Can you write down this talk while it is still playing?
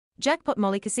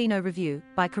JackpotMolly Casino Review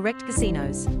by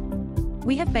CorrectCasinos.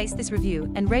 We have based this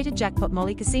review and rated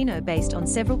JackpotMolly Casino based on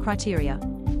several criteria: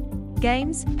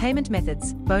 games, payment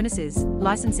methods, bonuses,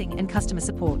 licensing and customer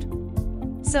support.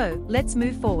 So, let's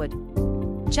move forward.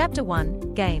 Chapter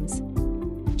 1, Games.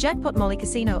 JackpotMolly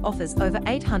Casino offers over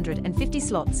 850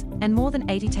 slots and more than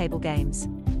 80 table games.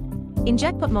 In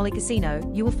JackpotMolly Casino,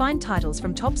 you will find titles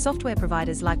from top software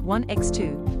providers like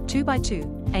 1x2,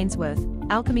 2x2, Ainsworth,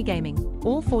 Alchemy Gaming,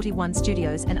 All 41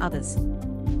 Studios and others.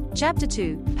 Chapter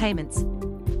 2, Payments.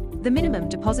 The minimum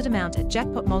deposit amount at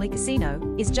JackpotMolly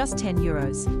Casino is just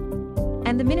 €10.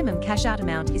 And the minimum cash-out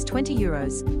amount is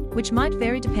 €20, which might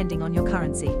vary depending on your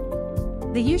currency.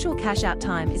 The usual cash-out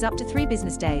time is up to 3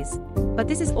 business days, but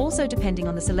this is also depending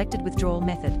on the selected withdrawal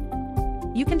method.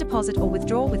 You can deposit or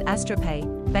withdraw with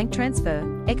AstroPay, Bank Transfer,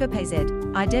 EcoPayZ,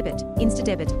 iDebit,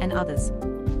 InstaDebit and others.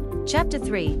 Chapter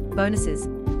 3, Bonuses.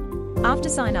 After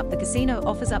sign-up, the casino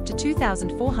offers up to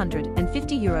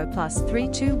 €2,450 plus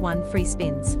 321 free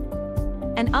spins.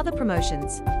 And other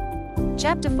promotions.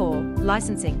 Chapter 4,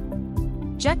 Licensing.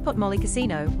 JackpotMolly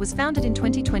Casino was founded in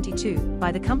 2022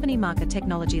 by the company Marker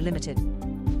Technology Limited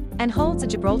and holds a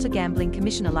Gibraltar Gambling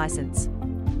Commissioner license.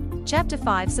 Chapter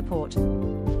 5, Support.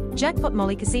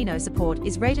 JackpotMolly Casino support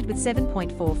is rated with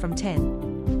 7.4 from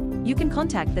 10. You can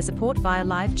contact the support via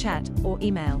live chat or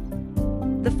email.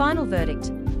 The final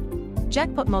verdict.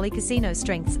 JackpotMolly Casino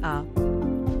strengths are: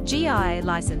 GIA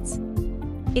license.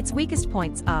 Its weakest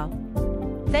points are: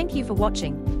 Thank you for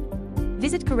watching.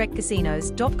 Visit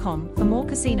CorrectCasinos.com for more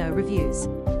casino reviews.